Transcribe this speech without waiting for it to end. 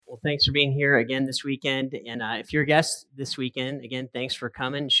Well, thanks for being here again this weekend. And if you're a guest this weekend, again, thanks for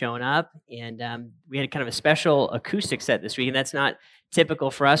coming, showing up. And we had kind of a special acoustic set this week, and that's not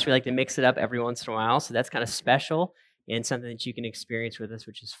typical for us. We like to mix it up every once in a while. So that's kind of special and something that you can experience with us,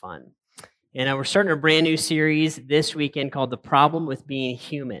 which is fun. And we're starting a brand new series this weekend called The Problem with Being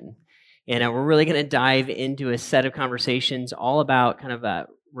Human. And we're really going to dive into a set of conversations all about kind of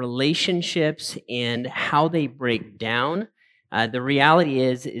relationships and how they break down. The reality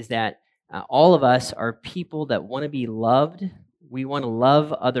is that all of us are people that want to be loved. We want to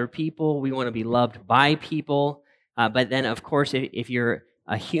love other people. We want to be loved by people. But then, of course, if you're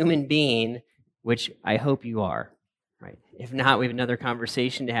a human being, which I hope you are, right? If not, we have another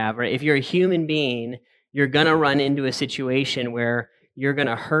conversation to have, right? If you're a human being, you're going to run into a situation where you're going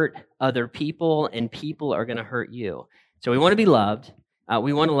to hurt other people and people are going to hurt you. So we want to be loved.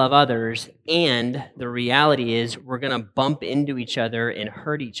 We want to love others, and the reality is we're going to bump into each other and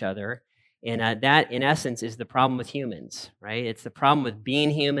hurt each other, and that, in essence, is the problem with humans, right? It's the problem with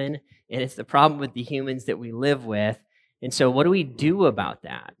being human, and it's the problem with the humans that we live with, and so what do we do about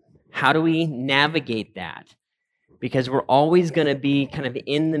that? How do we navigate that? Because we're always going to be kind of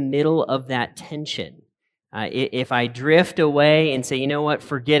in the middle of that tension. If I drift away and say, you know what,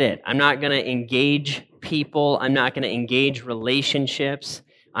 forget it, I'm not going to engage people, I'm not going to engage relationships,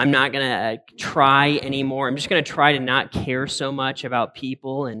 I'm not going to try anymore, I'm just going to try to not care so much about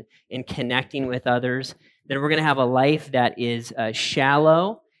people and connecting with others, then we're going to have a life that is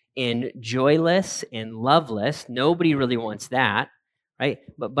shallow and joyless and loveless. Nobody really wants that, right?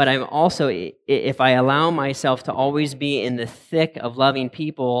 But I'm also, if I allow myself to always be in the thick of loving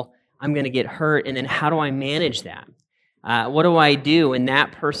people, I'm going to get hurt, and then how do I manage that? What do I do when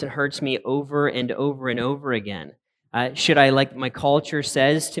that person hurts me over and over and over again? Should I, like my culture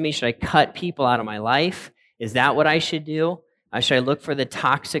says to me, should I cut people out of my life? Is that what I should do? Should I look for the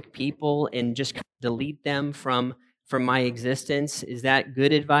toxic people and just delete them from my existence? Is that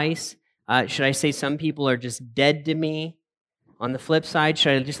good advice? Should I say some people are just dead to me? On the flip side,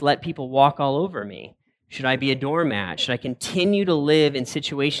 should I just let people walk all over me? Should I be a doormat? Should I continue to live in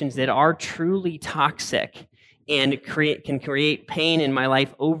situations that are truly toxic and can create pain in my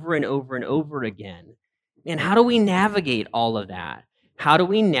life over and over and over again? And how do we navigate all of that? How do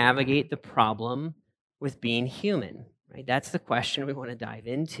we navigate the problem with being human? Right? That's the question we want to dive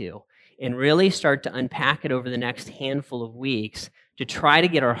into and really start to unpack it over the next handful of weeks to try to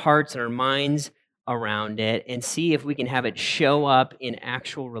get our hearts and our minds around it and see if we can have it show up in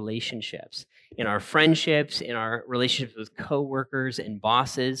actual relationships, in our friendships, in our relationships with coworkers and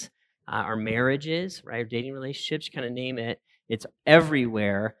bosses, our marriages, right? Our dating relationships, kind of name it. It's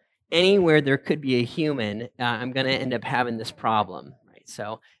everywhere. Anywhere there could be a human, I'm going to end up having this problem, right?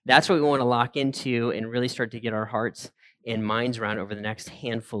 So that's what we want to lock into and really start to get our hearts and minds around over the next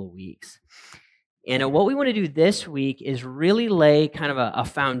handful of weeks. And what we want to do this week is really lay kind of a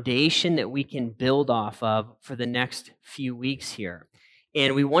foundation that we can build off of for the next few weeks here.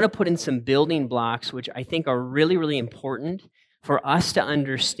 And we want to put in some building blocks, which I think are really, really important for us to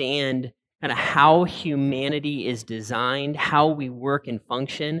understand kind of how humanity is designed, how we work and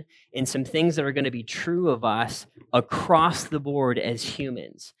function, and some things that are going to be true of us across the board as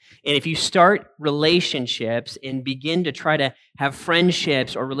humans. And if you start relationships and begin to try to have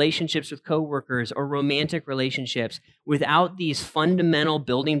friendships or relationships with coworkers or romantic relationships without these fundamental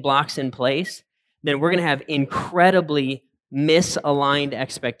building blocks in place, then we're going to have incredibly misaligned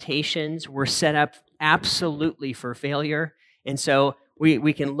expectations. We're set up absolutely for failure. And so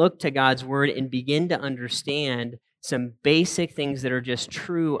we can look to God's word and begin to understand some basic things that are just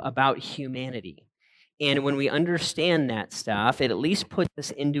true about humanity. And when we understand that stuff, it at least puts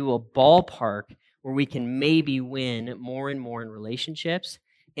us into a ballpark where we can maybe win more and more in relationships.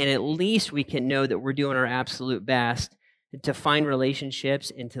 And at least we can know that we're doing our absolute best to find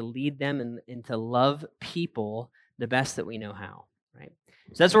relationships and to lead them and to love people the best that we know how, right?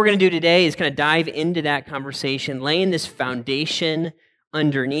 So that's what we're going to do today is kind of dive into that conversation, laying this foundation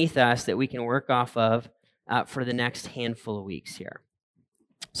underneath us that we can work off of for the next handful of weeks here.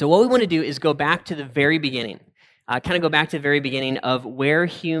 So what we want to do is go back to the very beginning, kind of go back to the very beginning of where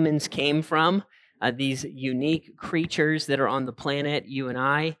humans came from, these unique creatures that are on the planet, you and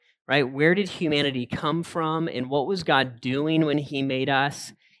I, right? Where did humanity come from, and what was God doing when he made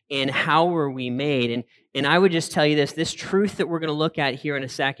us, and how were we made? And I would just tell you this truth that we're going to look at here in a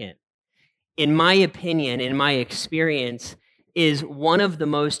second, in my opinion, in my experience, is one of the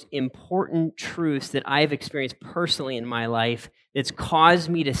most important truths that I've experienced personally in my life that's caused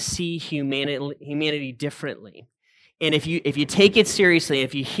me to see humanity differently. And if you take it seriously,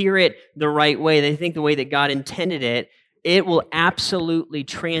 if you hear it the right way, I think the way that God intended it, it will absolutely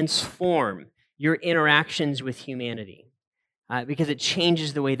transform your interactions with humanity because it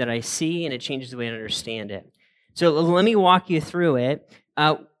changes the way that I see and it changes the way I understand it. So let me walk you through it.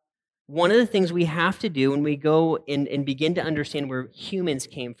 One of the things we have to do when we go and begin to understand where humans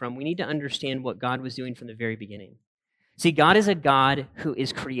came from, we need to understand what God was doing from the very beginning. See, God is a God who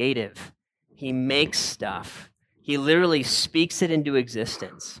is creative. He makes stuff. He literally speaks it into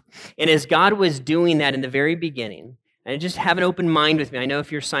existence. And as God was doing that in the very beginning, and just have an open mind with me. I know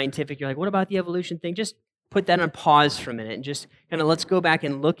if you're scientific, you're like, what about the evolution thing? Just put that on pause for a minute and just kind of let's go back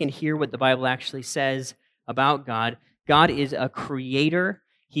and look and hear what the Bible actually says about God. God is a creator.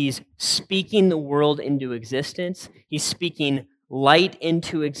 He's speaking the world into existence. He's speaking light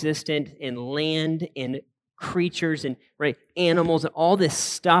into existence and land and creatures and animals, and all this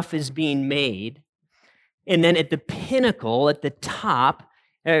stuff is being made. And then at the pinnacle, at the top,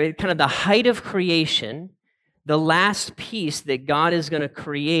 kind of the height of creation, the last piece that God is going to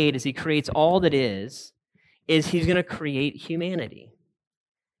create as he creates all that is he's going to create humanity.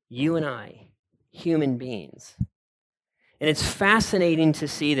 You and I, human beings. And it's fascinating to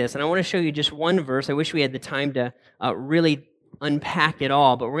see this. And I want to show you just one verse. I wish we had the time to really unpack it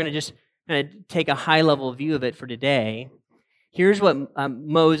all, but we're going to just kind of take a high-level view of it for today. Here's what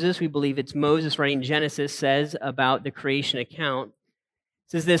Moses, we believe it's Moses writing Genesis, says about the creation account.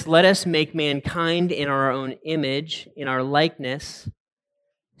 It says this, let us make mankind in our own image, in our likeness,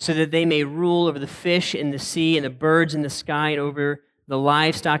 so that they may rule over the fish in the sea and the birds in the sky and over the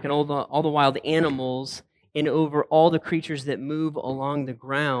livestock and all the wild animals and over all the creatures that move along the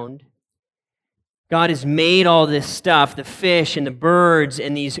ground. God has made all this stuff, the fish and the birds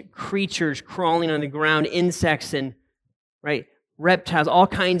and these creatures crawling on the ground, insects and reptiles, all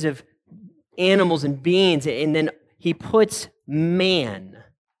kinds of animals and beings. And then he puts man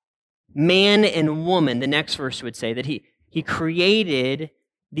and woman, the next verse would say, that he created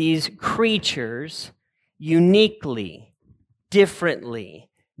these creatures uniquely, differently.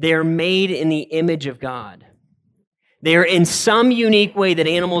 They're made in the image of God. They are in some unique way that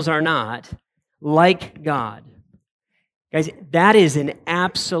animals are not, like God. Guys, that is an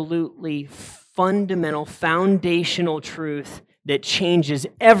absolutely fundamental, foundational truth that changes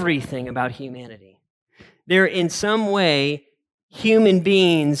everything about humanity. They're in some way, human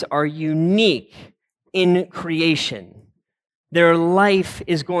beings are unique in creation. Their life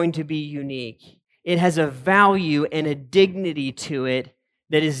is going to be unique. It has a value and a dignity to it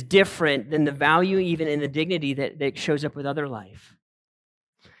that is different than the value even in the dignity that shows up with other life.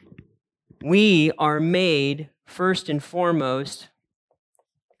 We are made, first and foremost,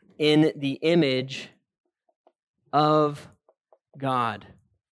 in the image of God.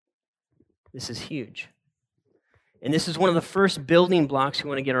 This is huge. And this is one of the first building blocks we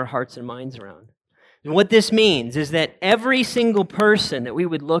want to get our hearts and minds around. And what this means is that every single person that we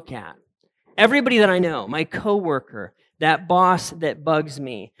would look at, everybody that I know, my coworker, that boss that bugs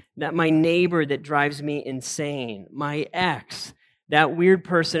me, that my neighbor that drives me insane, my ex, that weird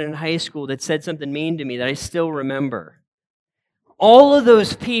person in high school that said something mean to me that I still remember. All of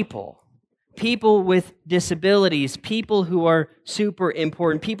those people with disabilities, people who are super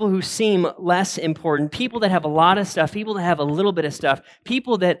important, people who seem less important, people that have a lot of stuff, people that have a little bit of stuff,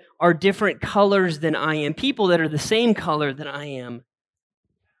 people that are different colors than I am, people that are the same color than I am,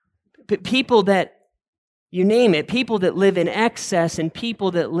 people that, you name it, people that live in excess and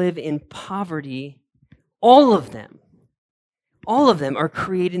people that live in poverty, all of them are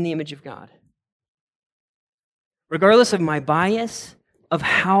created in the image of God. Regardless of my bias, of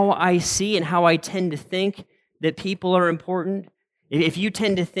how I see and how I tend to think that people are important, if you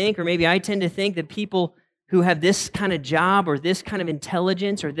tend to think, or maybe I tend to think that people who have this kind of job or this kind of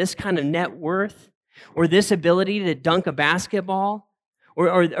intelligence or this kind of net worth or this ability to dunk a basketball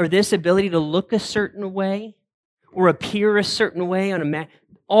or this ability to look a certain way or appear a certain way on a map,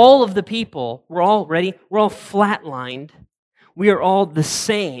 all of the people, we're all flatlined. We are all the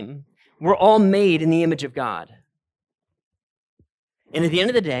same. We're all made in the image of God. And at the end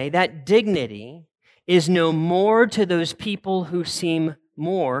of the day, that dignity is no more to those people who seem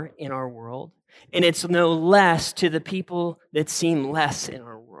more in our world, and it's no less to the people that seem less in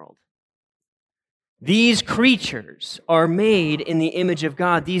our world. These creatures are made in the image of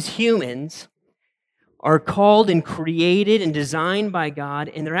God. These humans are called and created and designed by God,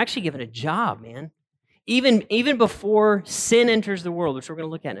 and they're actually given a job, man. Even before sin enters the world, which we're going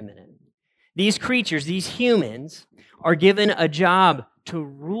to look at in a minute, these creatures, these humans, are given a job to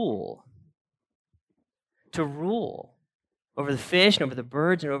rule over the fish and over the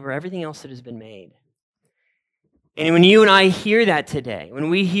birds and over everything else that has been made. And when you and I hear that today, when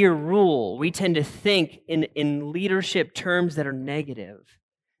we hear rule, we tend to think in leadership terms that are negative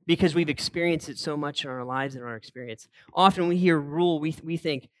because we've experienced it so much in our lives and our experience. Often we hear rule, we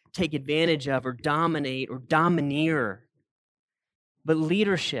think take advantage of or dominate or domineer. But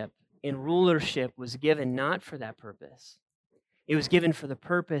leadership and rulership was given not for that purpose. It was given for the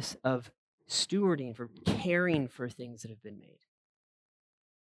purpose of stewarding, for caring for things that have been made.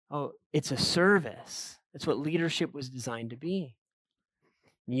 Oh, it's a service. That's what leadership was designed to be.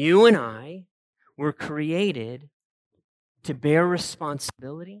 You and I were created to bear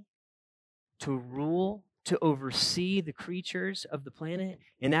responsibility, to rule, to oversee the creatures of the planet,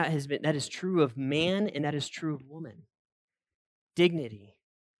 and that is true of man and that is true of woman. Dignity,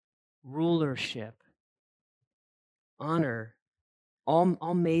 rulership, honor,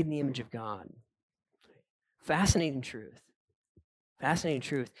 all made in the image of God. Fascinating truth. Fascinating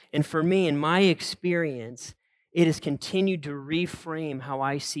truth. And for me, in my experience, it has continued to reframe how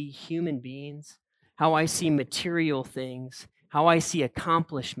I see human beings, how I see material things, how I see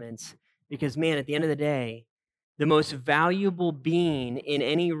accomplishments. Because, man, at the end of the day, the most valuable being in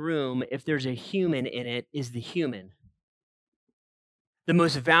any room, if there's a human in it, is the human. The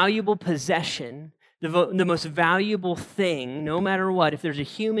most valuable possession, the most valuable thing, no matter what, if there's a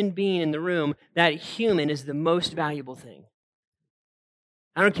human being in the room, that human is the most valuable thing.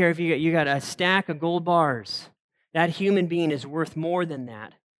 I don't care if you got a stack of gold bars. That human being is worth more than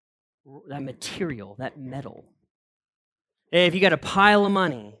that material, that metal. If you got a pile of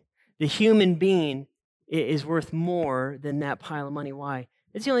money, the human being is worth more than that pile of money. Why?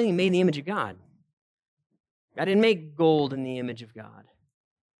 It's the only thing made in the image of God. God didn't make gold in the image of God.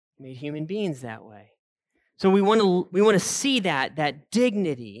 He made human beings that way. So we want to see that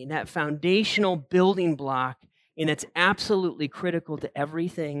dignity and that foundational building block, and it's absolutely critical to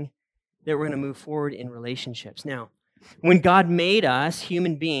everything that we're going to move forward in relationships. Now, when God made us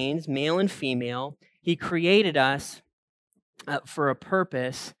human beings, male and female, He created us for a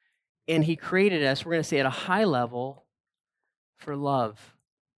purpose, and He created us, we're going to say at a high level, for love.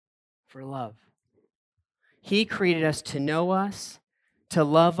 For love. He created us to know us, to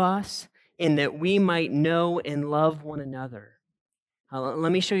love us, and that we might know and love one another.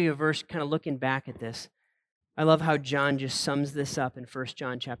 Let me show you a verse kind of looking back at this. I love how John just sums this up in 1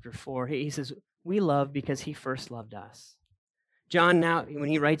 John chapter 4. He says, we love because He first loved us. John now, when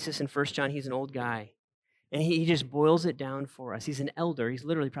he writes this in 1 John, he's an old guy. And he just boils it down for us. He's an elder. He's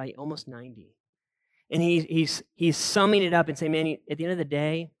literally probably almost 90. And he's summing it up and saying, man, at the end of the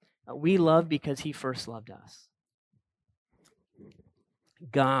day, we love because He first loved us.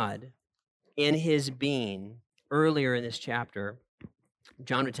 God, in His being, earlier in this chapter,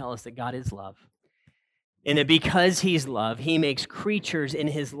 John would tell us that God is love. And that because He's love, He makes creatures in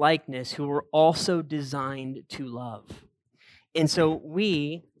His likeness who are also designed to love. And so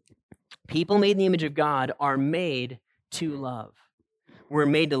we, people made in the image of God, are made to love. We're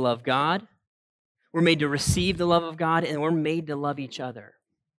made to love God. We're made to receive the love of God, and we're made to love each other.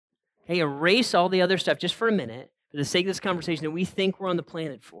 Hey, erase all the other stuff just for a minute, for the sake of this conversation that we think we're on the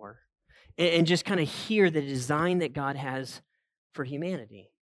planet for, and just kind of hear the design that God has for humanity.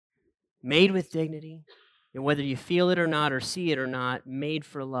 Made with dignity, and whether you feel it or not, or see it or not, made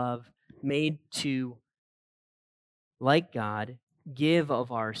for love, made to, like God, give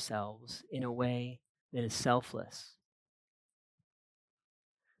of ourselves in a way that is selfless.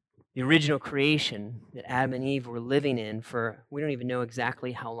 The original creation that Adam and Eve were living in for, we don't even know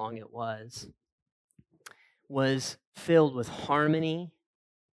exactly how long it was filled with harmony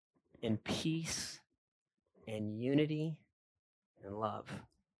and peace and unity and love.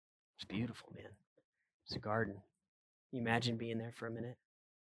 It's beautiful, man. It's a garden. Can you imagine being there for a minute?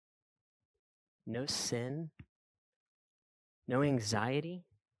 No sin, no anxiety,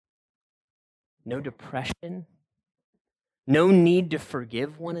 no depression, no need to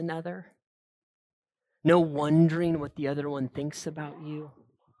forgive one another, no wondering what the other one thinks about you.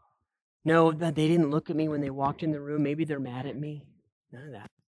 No, that they didn't look at me when they walked in the room. Maybe they're mad at me. None of that.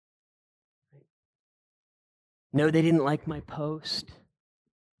 No, they didn't like my post.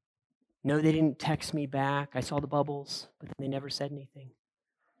 No, they didn't text me back. I saw the bubbles, but they never said anything.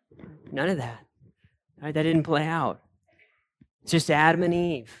 None of that. Right? That didn't play out. It's just Adam and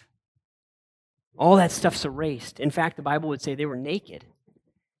Eve. All that stuff's erased. In fact, the Bible would say they were naked.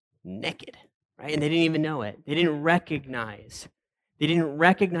 Naked. Right? And they didn't even know it. They didn't recognize. They didn't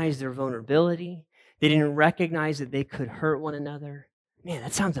recognize their vulnerability. They didn't recognize that they could hurt one another. Man,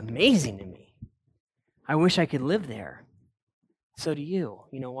 that sounds amazing to me. I wish I could live there. So do you.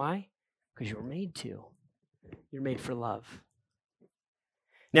 You know why? Because you were made to. You're made for love.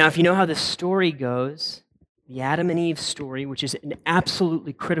 Now, if you know how the story goes, the Adam and Eve story, which is an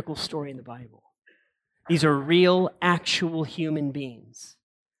absolutely critical story in the Bible. These are real, actual human beings.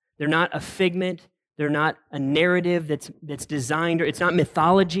 They're not a figment. They're not a narrative that's designed, or it's not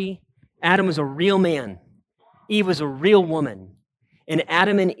mythology. Adam was a real man. Eve was a real woman. And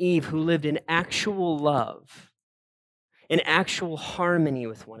Adam and Eve, who lived in actual love, in actual harmony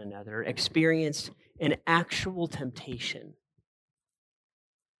with one another, experienced an actual temptation.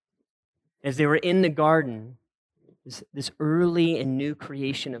 As they were in the garden, this early and new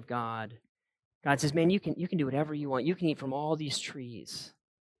creation of God, God says, man, you can do whatever you want. You can eat from all these trees.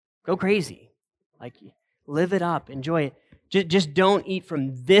 Go crazy. Like, live it up. Enjoy it. Just don't eat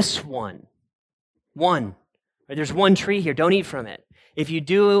from this one. One. Right? There's one tree here. Don't eat from it. If you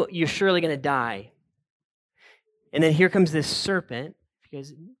do, you're surely going to die. And then here comes this serpent. If you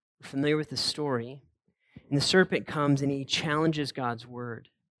guys are familiar with the story. And the serpent comes and he challenges God's word.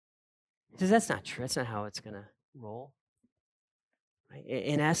 He says, that's not true. That's not how it's going to roll. Right?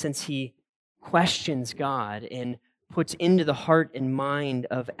 In essence, he questions God and puts into the heart and mind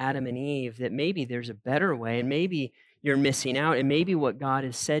of Adam and Eve that maybe there's a better way, and maybe you're missing out, and maybe what God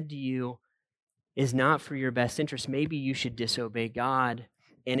has said to you is not for your best interest. Maybe you should disobey God.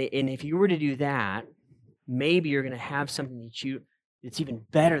 And if you were to do that, maybe you're going to have something that's even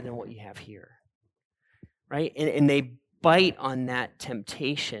better than what you have here. Right? And they bite on that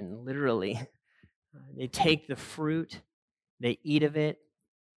temptation, literally. They take the fruit, they eat of it,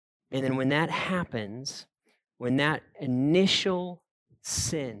 and then when that happens, when that initial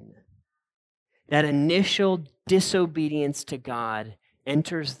sin, that initial disobedience to God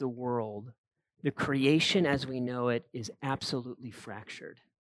enters the world, the creation as we know it is absolutely fractured.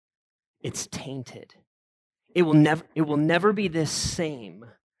 It's tainted. It will never be the same,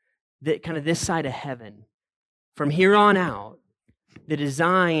 that kind of this side of heaven. From here on out, the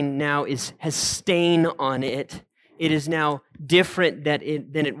design now has stain on it. It is now different than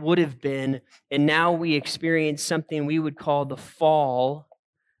it would have been, and now we experience something we would call the fall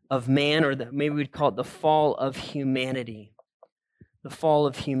of man, or maybe we'd call it the fall of humanity. The fall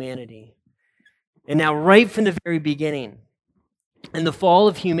of humanity. And now right from the very beginning, in the fall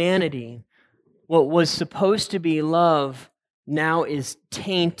of humanity, what was supposed to be love now is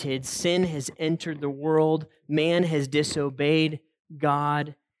tainted. Sin has entered the world. Man has disobeyed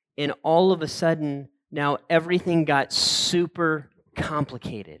God. And all of a sudden, now everything got super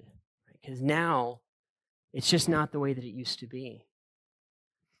complicated. Because now, it's just not the way that it used to be.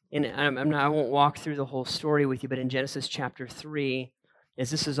 And I won't walk through the whole story with you, but in Genesis chapter 3, as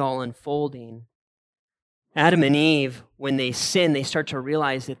this is all unfolding, Adam and Eve, when they sin, they start to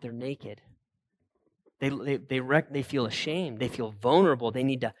realize that they're naked. They feel ashamed. They feel vulnerable. They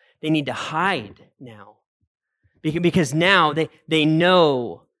need to hide now. Because now they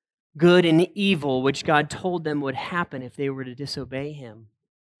know good and evil, which God told them would happen if they were to disobey him.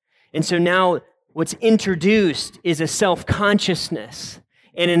 And so now what's introduced is a self-consciousness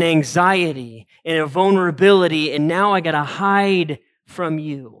and an anxiety and a vulnerability, and now I got to hide from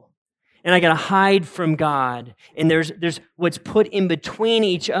you. And I got to hide from God. And there's what's put in between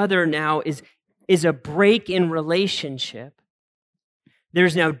each other now is a break in relationship.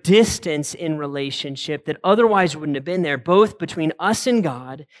 There's now distance in relationship that otherwise wouldn't have been there, both between us and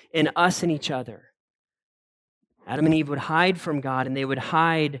God and us and each other. Adam and Eve would hide from God, and they would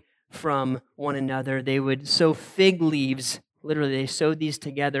hide from one another. They would sew fig leaves. Literally, they sewed these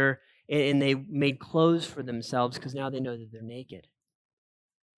together, and they made clothes for themselves because now they know that they're naked.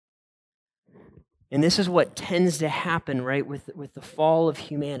 And this is what tends to happen, right, with the fall of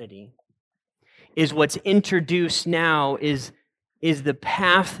humanity, is what's introduced now is the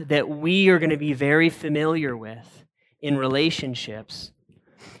path that we are going to be very familiar with in relationships,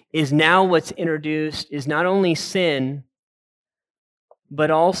 is now what's introduced is not only sin, but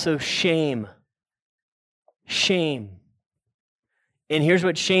also shame. Shame. And here's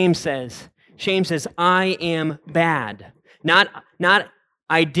what shame says. Shame says, I am bad. Not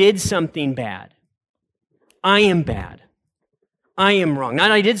I did something bad. I am bad. I am wrong.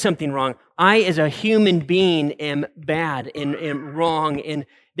 Not I did something wrong. I, as a human being, am bad and wrong. And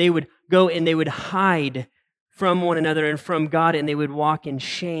they would go and they would hide from one another and from God, and they would walk in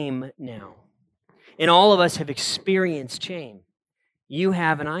shame now. And all of us have experienced shame. You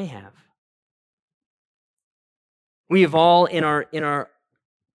have and I have. We have all, in our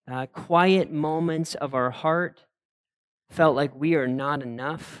quiet moments of our heart, felt like we are not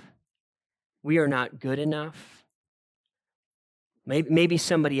enough. We are not good enough. Maybe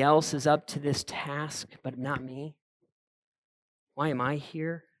somebody else is up to this task, but not me. Why am I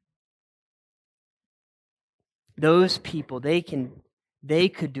here? Those people, they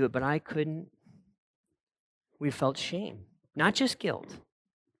could do it, but I couldn't. we've felt shame, not just guilt.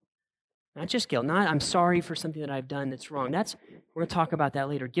 Not just guilt. Not I'm sorry for something that I've done that's wrong. We're going to talk about that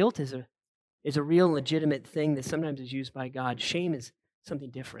later. Guilt is a real legitimate thing that sometimes is used by God. Shame is something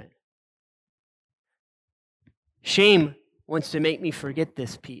different. Shame wants to make me forget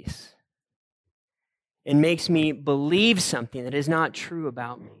this piece and makes me believe something that is not true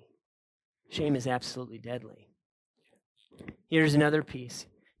about me. Shame is absolutely deadly. Here's another piece.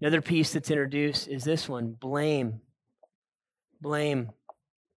 Another piece that's introduced is this one, blame. Blame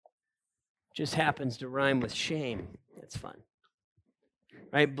just happens to rhyme with shame. That's fun.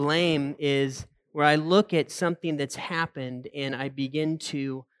 Right? Blame is where I look at something that's happened and I begin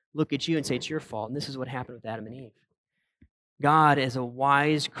to look at you and say, it's your fault. And this is what happened with Adam and Eve. God, as a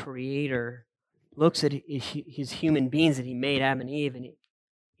wise creator, looks at his human beings that he made, Adam and Eve, and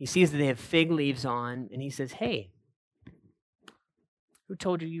he sees that they have fig leaves on, and he says, hey, who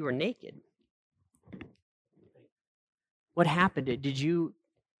told you you were naked? What happened? Did you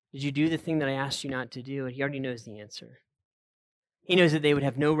do the thing that I asked you not to do? And he already knows the answer. He knows that they would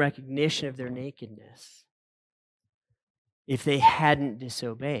have no recognition of their nakedness if they hadn't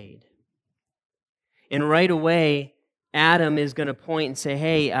disobeyed. And right away, Adam is going to point and say,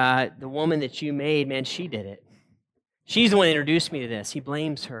 hey, the woman that you made, man, she did it. She's the one that introduced me to this. He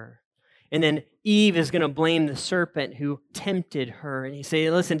blames her. And then Eve is going to blame the serpent who tempted her. And he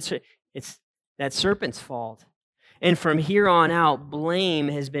say, listen, it's that serpent's fault. And from here on out, blame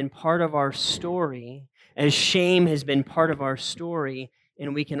has been part of our story, as shame has been part of our story,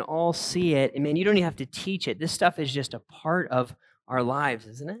 and we can all see it. And man, you don't even have to teach it. This stuff is just a part of our lives,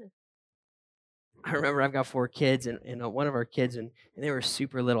 isn't it? I remember I've got 4 kids, and one of our kids, and they were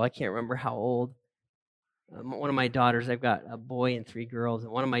super little. I can't remember how old. One of my daughters, I've got a boy and 3 girls,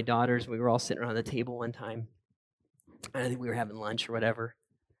 and one of my daughters, we were all sitting around the table one time. I think we were having lunch or whatever.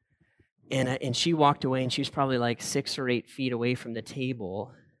 And she walked away, and she was probably like 6 or 8 feet away from the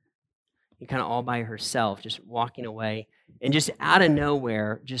table, and kind of all by herself, just walking away. And just out of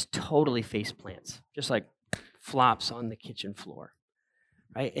nowhere, just totally face plants, just like flops on the kitchen floor.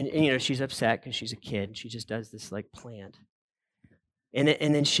 Right? And she's upset because she's a kid, and she just does this like plant. And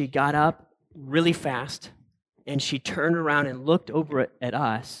then she got up really fast, and she turned around and looked over at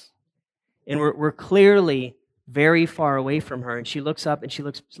us, and we're clearly very far away from her, and she looks up and she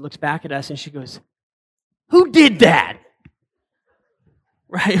looks back at us, and she goes, "Who did that?"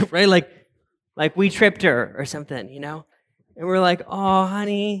 Right, like we tripped her or something, And we're like, "Oh,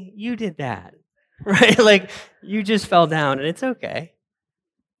 honey, you did that," right? Like you just fell down, and it's okay.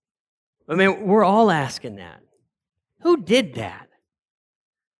 I mean, we're all asking that. Who did that?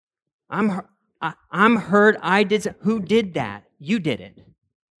 I'm hurt. I did. Who did that? You did it.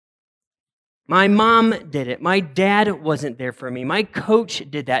 My mom did it. My dad wasn't there for me. My coach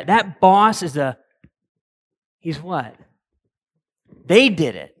did that. That boss he's what? They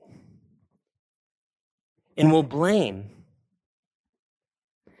did it. And we'll blame.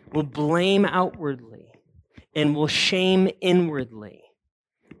 We'll blame outwardly, and we'll shame inwardly.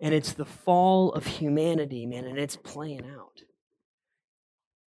 And it's the fall of humanity, man, and it's playing out.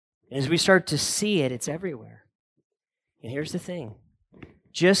 And as we start to see it, it's everywhere. And here's the thing.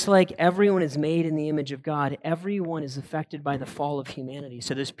 Just like everyone is made in the image of God, everyone is affected by the fall of humanity.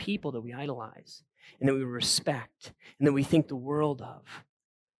 So there's people that we idolize and that we respect and that we think the world of.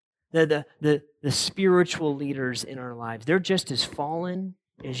 The spiritual leaders in our lives, they're just as fallen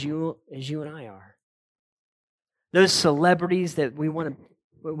as you and I are. Those celebrities that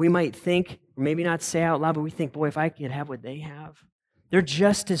we might think, or maybe not say out loud, but we think, boy, if I could have what they have, they're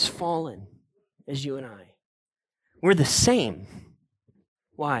just as fallen as you and I. We're the same.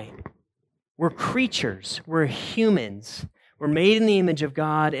 Why? We're creatures. We're humans. We're made in the image of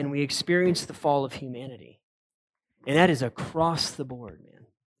God, and we experience the fall of humanity. And that is across the board, man.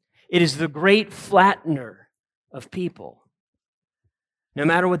 It is the great flattener of people. No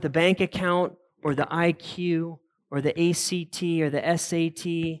matter what the bank account or the IQ or the ACT or the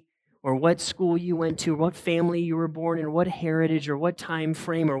SAT or what school you went to, or what family you were born in, what heritage or what time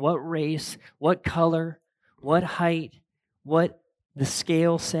frame or what race, what color, what height, what the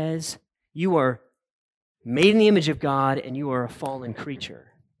scale says, you are made in the image of God and you are a fallen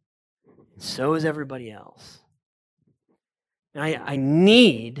creature. So is everybody else. And I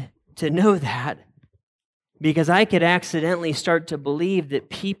need to know that because I could accidentally start to believe that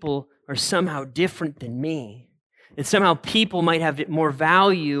people are somehow different than me, that somehow people might have more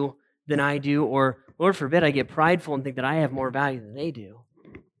value than I do, or Lord forbid I get prideful and think that I have more value than they do.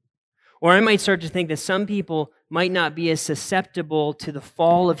 Or I might start to think that some people might not be as susceptible to the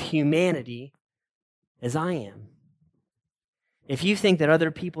fall of humanity as I am. If you think that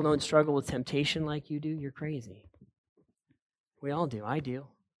other people don't struggle with temptation like you do, you're crazy. We all do. I do.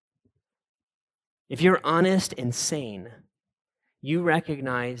 If you're honest and sane, you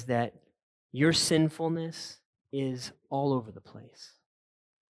recognize that your sinfulness is all over the place.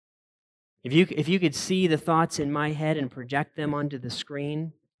 If you could see the thoughts in my head and project them onto the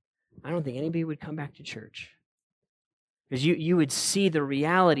screen, I don't think anybody would come back to church. Because you would see the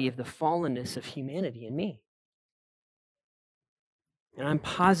reality of the fallenness of humanity in me. And I'm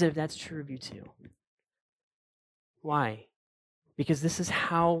positive that's true of you too. Why? Because this is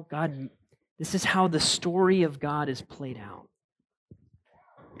how the story of God is played out.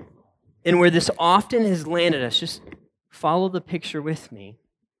 And where this often has landed us, just follow the picture with me.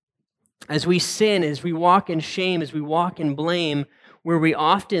 As we sin, as we walk in shame, as we walk in blame, where we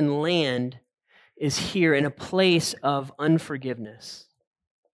often land is here in a place of unforgiveness.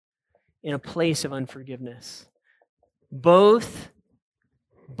 In a place of unforgiveness. Both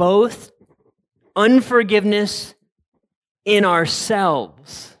unforgiveness in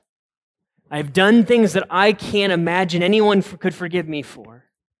ourselves. I've done things that I can't imagine anyone could forgive me for.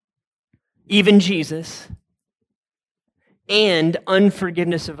 Even Jesus. And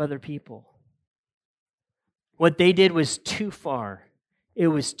unforgiveness of other people. What they did was too far. It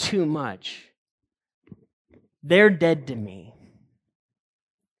was too much. They're dead to me.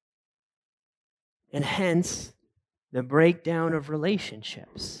 And hence, the breakdown of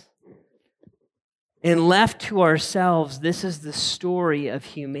relationships. And left to ourselves, this is the story of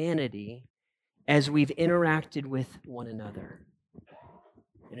humanity as we've interacted with one another.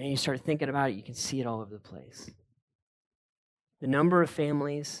 And then you start thinking about it, you can see it all over the place. The number of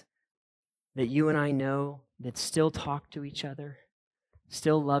families that you and I know that still talk to each other,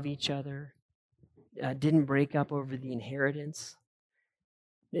 still love each other, didn't break up over the inheritance,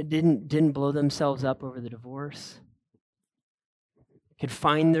 that didn't blow themselves up over the divorce, could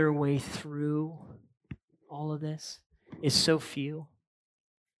find their way through all of this, is so few.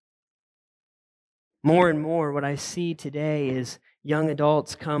 More and more, what I see today is young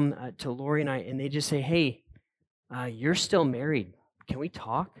adults come to Lori and I, and they just say, hey, you're still married. Can we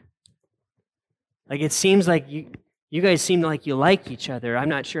talk? Like, it seems like you guys seem like you like each other. I'm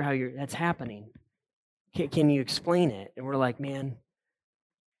not sure how that's happening. Can you explain it? And we're like, man,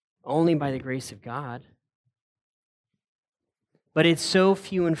 only by the grace of God. But it's so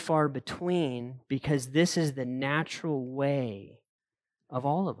few and far between because this is the natural way of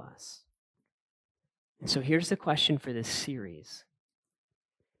all of us. And so here's the question for this series.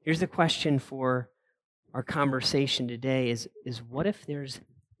 Here's the question for our conversation today is what if there's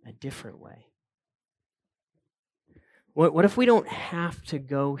a different way? What if we don't have to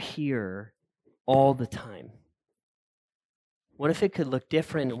go here all the time? What if it could look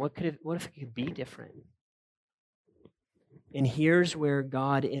different? What if it could be different? And here's where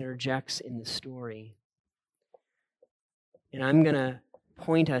God interjects in the story. And I'm going to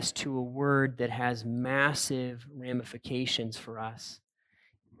point us to a word that has massive ramifications for us.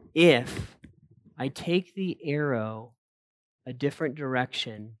 If I take the arrow a different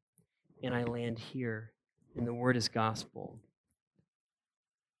direction and I land here, and the word is gospel.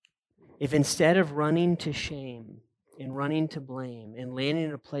 If instead of running to shame and running to blame and landing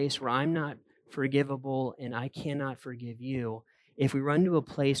in a place where I'm not forgivable and I cannot forgive you, if we run to a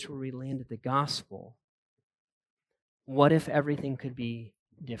place where we land at the gospel, what if everything could be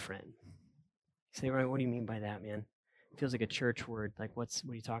different? You say, right, what do you mean by that, man? It feels like a church word. Like, what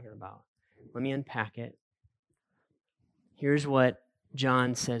are you talking about? Let me unpack it. Here's what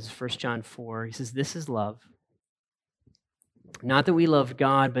John says, 1 John 4. He says, this is love. Not that we loved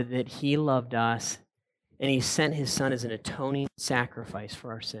God, but that he loved us, and he sent his son as an atoning sacrifice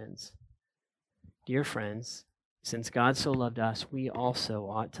for our sins. Dear friends, since God so loved us, we also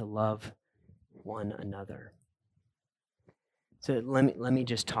ought to love one another. So let me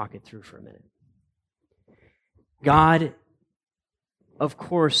just talk it through for a minute. God, of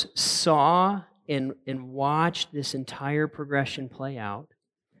course, saw and watched this entire progression play out.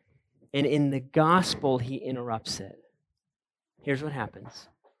 And in the gospel, he interrupts it. Here's what happens.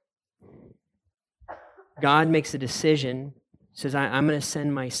 God makes a decision, says, I'm going to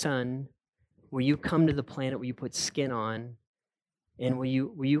send my son. Will you come to the planet? Will you put skin on? And will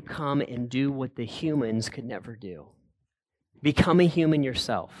you come and do what the humans could never do? Become a human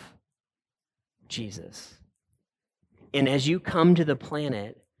yourself, Jesus. And as you come to the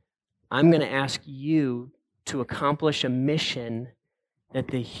planet, I'm going to ask you to accomplish a mission that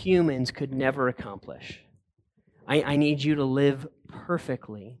the humans could never accomplish. I need you to live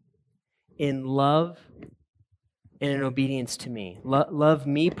perfectly in love and in obedience to me. Love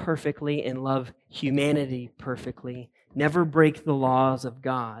me perfectly and love humanity perfectly. Never break the laws of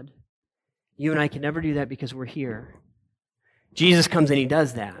God. You and I can never do that because we're here. Jesus comes and he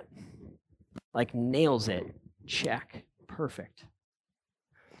does that. Like nails it. Check. Perfect.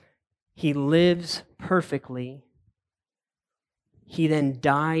 He lives perfectly. He then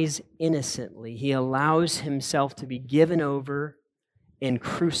dies innocently. He allows himself to be given over and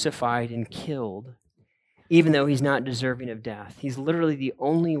crucified and killed, even though he's not deserving of death. He's literally the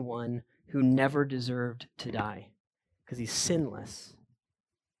only one who never deserved to die because he's sinless.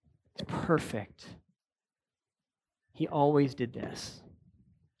 He's perfect. He always did this.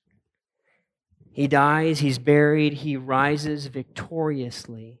 He dies, he's buried, he rises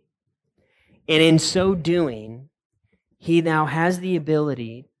victoriously. And in so doing, he now has the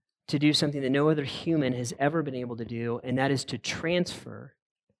ability to do something that no other human has ever been able to do, and that is to transfer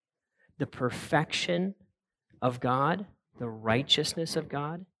the perfection of God, the righteousness of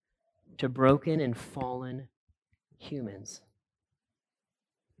God, to broken and fallen humans.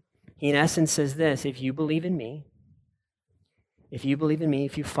 He, in essence, says this: if you believe in me, if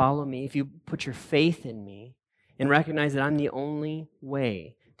you follow me, if you put your faith in me, and recognize that I'm the only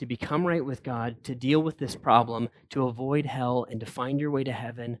way to become right with God, to deal with this problem, to avoid hell, and to find your way to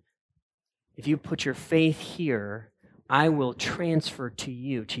heaven, if you put your faith here, I will transfer to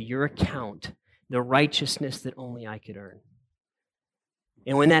you, to your account, the righteousness that only I could earn.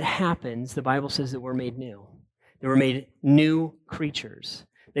 And when that happens, the Bible says that we're made new, that we're made new creatures,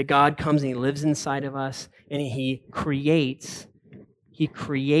 that God comes and he lives inside of us, and he creates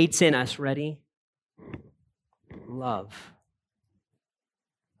in us, ready? Love.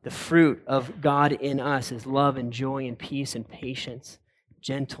 The fruit of God in us is love and joy and peace and patience,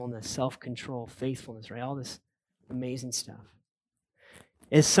 gentleness, self-control, faithfulness, right? All this amazing stuff.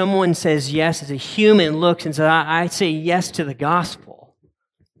 As someone says yes, as a human looks and says, I say yes to the gospel,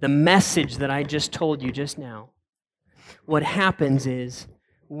 the message that I just told you just now, what happens is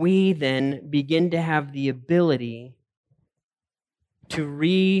we then begin to have the ability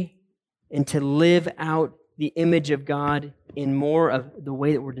to and to live out the image of God in more of the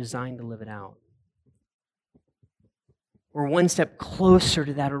way that we're designed to live it out. We're one step closer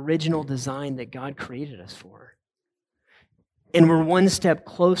to that original design that God created us for. And we're one step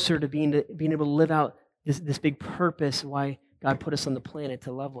closer to being able to live out this big purpose why God put us on the planet,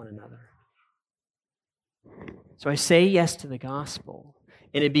 to love one another. So I say yes to the gospel,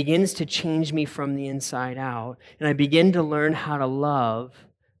 and it begins to change me from the inside out, and I begin to learn how to love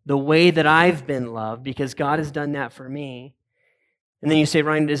the way that I've been loved because God has done that for me. And then you say,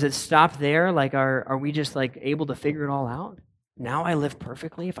 Ryan, does it stop there? Like, are we just like able to figure it all out? Now I live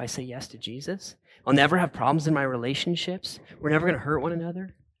perfectly if I say yes to Jesus? I'll never have problems in my relationships? We're never going to hurt one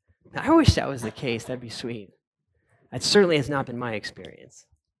another? I wish that was the case. That'd be sweet. That certainly has not been my experience.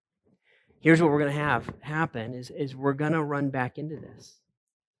 Here's what we're going to have happen is we're going to run back into this.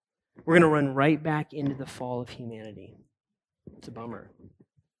 We're going to run right back into the fall of humanity. It's a bummer.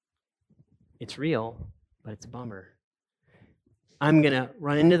 It's real, but it's a bummer. I'm going to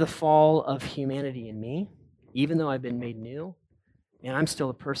run into the fall of humanity in me, even though I've been made new, and I'm still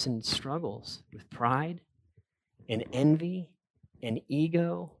a person that struggles with pride and envy and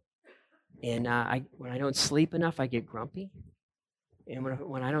ego, and when I don't sleep enough, I get grumpy, and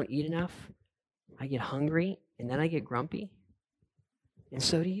when I don't eat enough, I get hungry, and then I get grumpy, and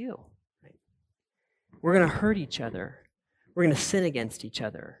so do you. Right? We're going to hurt each other. We're going to sin against each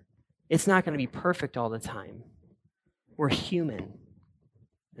other. It's not going to be perfect all the time. We're human.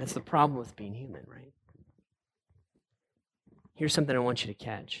 That's the problem with being human, right? Here's something I want you to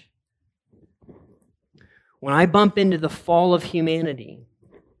catch. When I bump into the fall of humanity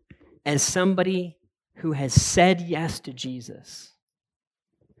as somebody who has said yes to Jesus,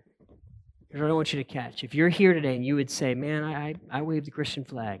 here's what I want you to catch. If you're here today and you would say, man, I wave the Christian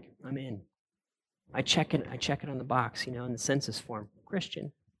flag, I'm in. I check it on the box, in the census form.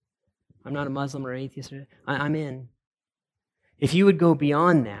 Christian. I'm not a Muslim or atheist. I'm in. If you would go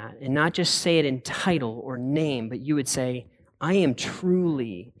beyond that and not just say it in title or name, but you would say, I am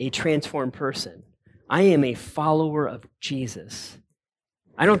truly a transformed person. I am a follower of Jesus.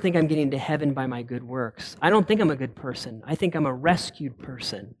 I don't think I'm getting to heaven by my good works. I don't think I'm a good person. I think I'm a rescued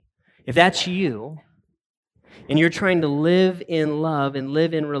person. If that's you, and you're trying to live in love and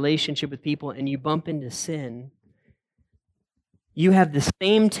live in relationship with people and you bump into sin, you have the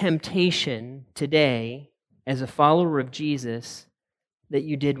same temptation today as a follower of Jesus that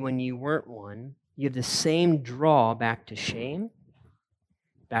you did when you weren't one. You have the same draw back to shame,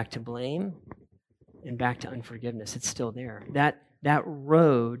 back to blame, and back to unforgiveness. It's still there. That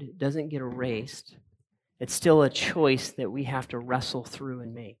road doesn't get erased It's still a choice that we have to wrestle through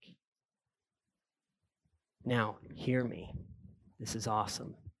and make. Now, hear me. This is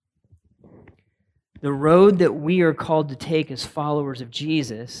awesome. The road that we are called to take as followers of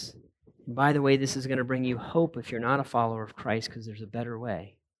Jesus, and by the way, this is going to bring you hope if you're not a follower of Christ because there's a better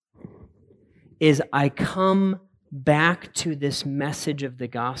way, is I come back to this message of the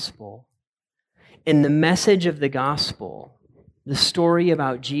gospel. And the message of the gospel, the story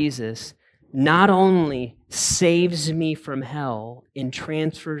about Jesus, not only saves me from hell and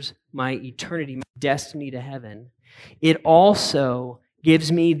transfers my eternity, my destiny to heaven, it also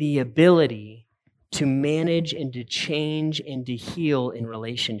gives me the ability to manage and to change and to heal in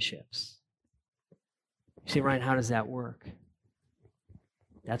relationships. You say, Ryan, how does that work?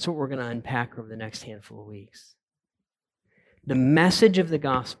 That's what we're going to unpack over the next handful of weeks. The message of the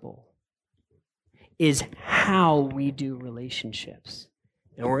gospel is how we do relationships.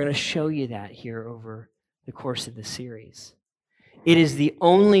 And we're going to show you that here over the course of the series. It is the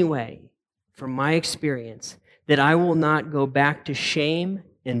only way, from my experience, that I will not go back to shame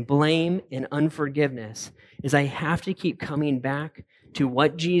and blame and unforgiveness, is I have to keep coming back to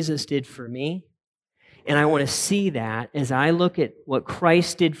what Jesus did for me. And I want to see that as I look at what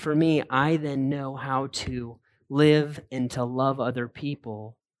Christ did for me, I then know how to live and to love other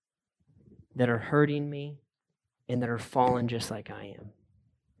people that are hurting me and that are fallen just like I am.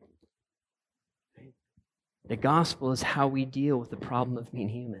 The gospel is how we deal with the problem of being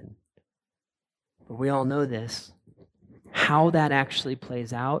human. But we all know this. How that actually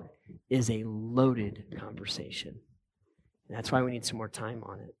plays out is a loaded conversation. And that's why we need some more time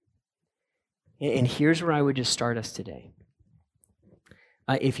on it. And here's where I would just start us today.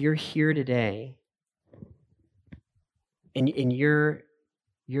 If you're here today and you're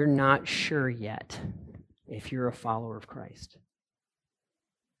not sure yet if you're a follower of Christ,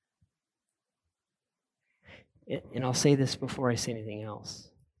 and I'll say this before I say anything else,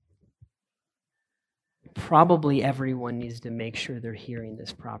 probably everyone needs to make sure they're hearing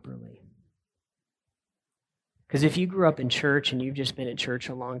this properly. Because if you grew up in church and you've just been at church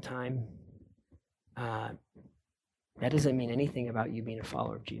a long time, that doesn't mean anything about you being a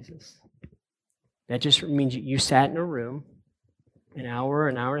follower of Jesus. That just means you sat in a room an hour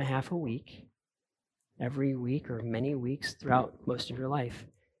and a half a week, every week or many weeks throughout most of your life.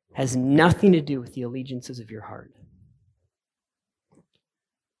 Has nothing to do with the allegiances of your heart.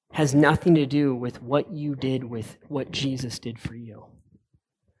 Has nothing to do with what you did with what Jesus did for you.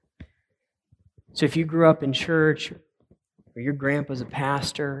 So if you grew up in church, or your grandpa's a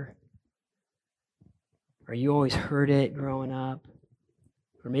pastor, or you always heard it growing up,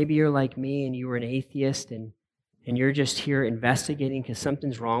 or maybe you're like me and you were an atheist and you're just here investigating because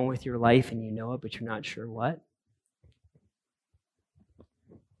something's wrong with your life and you know it, but you're not sure what,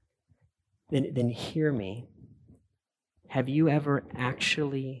 then hear me. Have you ever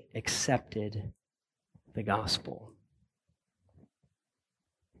actually accepted the gospel?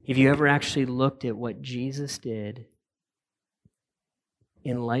 Have you ever actually looked at what Jesus did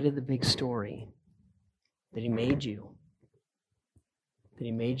in light of the big story that he made you? That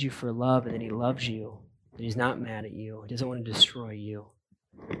he made you for love and that he loves you, that he's not mad at you, he doesn't want to destroy you.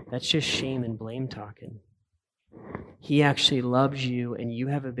 That's just shame and blame talking. He actually loves you and you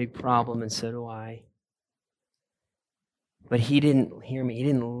have a big problem and so do I. But he didn't, hear me, he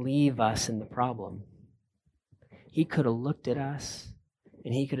didn't leave us in the problem. He could have looked at us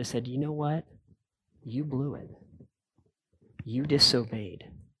and he could have said, you know what? You blew it. You disobeyed.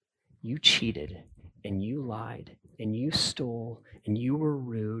 You cheated and you lied and you stole and you were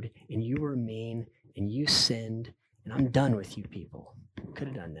rude and you were mean and you sinned and I'm done with you people. Could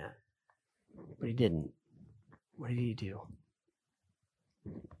have done that. But he didn't. What did he do?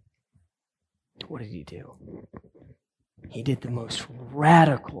 What did he do? He did the most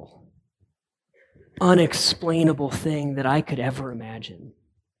radical, unexplainable thing that I could ever imagine.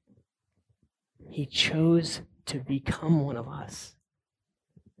 He chose to become one of us,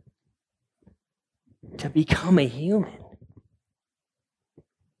 to become a human,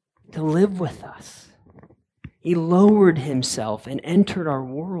 to live with us. He lowered himself and entered our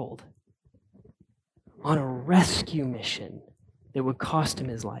world on a rescue mission that would cost him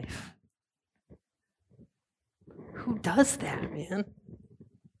his life. Who does that, man?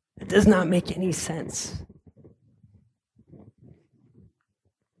 It does not make any sense.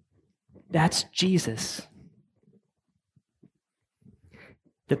 That's Jesus.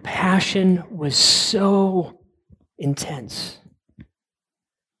 The passion was so intense.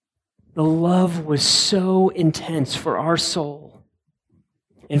 The love was so intense for our soul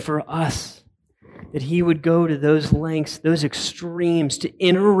and for us that he would go to those lengths, those extremes to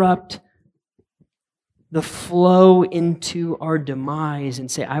interrupt the flow into our demise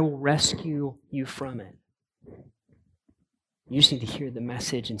and say, I will rescue you from it. You just need to hear the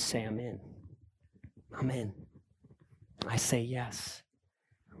message and say, I'm in. I'm in. I say yes.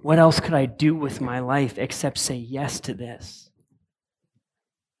 What else could I do with my life except say yes to this?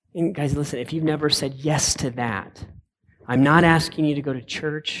 And guys, listen, if you've never said yes to that, I'm not asking you to go to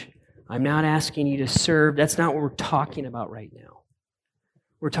church. I'm not asking you to serve. That's not what we're talking about right now.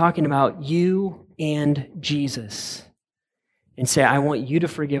 We're talking about you and Jesus. And say, I want you to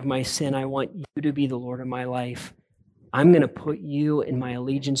forgive my sin. I want you to be the Lord of my life. I'm going to put you and my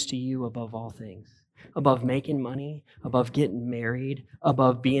allegiance to you above all things. Above making money, above getting married,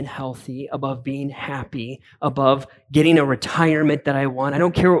 above being healthy, above being happy, above getting a retirement that I want. I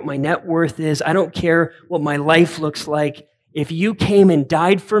don't care what my net worth is. I don't care what my life looks like. If you came and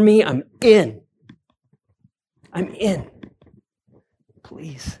died for me, I'm in. I'm in.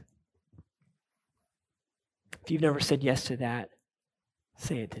 Please. If you've never said yes to that,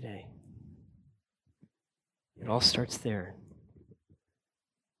 say it today. It all starts there.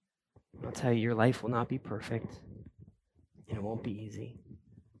 I'll tell you, your life will not be perfect, and it won't be easy.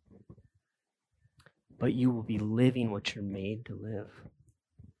 But you will be living what you're made to live,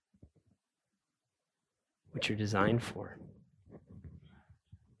 what you're designed for.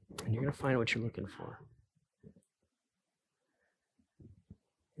 And you're going to find what you're looking for.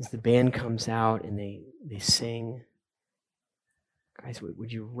 As the band comes out and they sing, guys,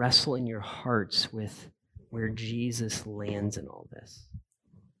 would you wrestle in your hearts with where Jesus lands in all this?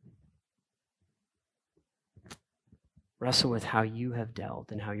 Wrestle with how you have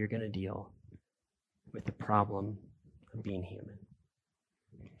dealt and how you're going to deal with the problem of being human.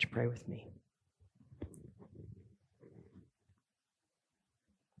 Would you pray with me?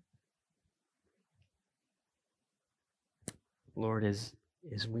 Lord, as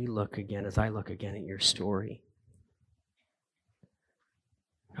we look again, as I look again at your story,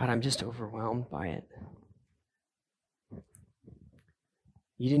 God, I'm just overwhelmed by it.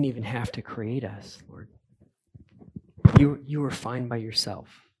 You didn't even have to create us, Lord. You were fine by yourself.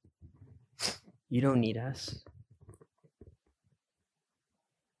 You don't need us.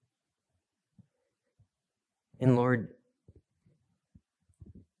 And Lord,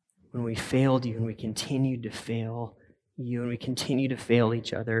 when we failed you and we continued to fail you and we continue to fail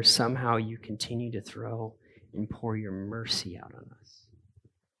each other, somehow you continue to throw and pour your mercy out on us.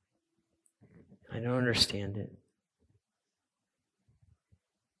 I don't understand it.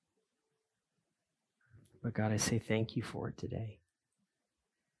 But God, I say thank you for it today.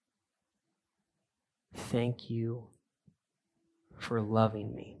 Thank you for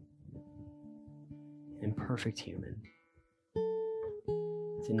loving me, an imperfect human.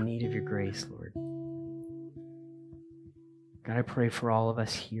 It's in need of your grace, Lord. God, I pray for all of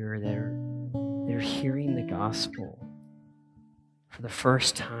us here that are hearing the gospel for the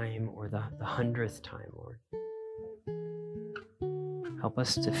first time or the 100th time, Lord. Help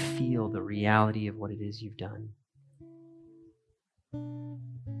us to feel the reality of what it is you've done. The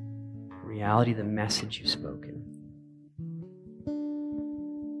reality of the message you've spoken.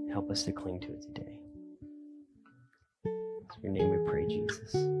 Help us to cling to it today. In your name we pray,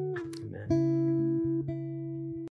 Jesus.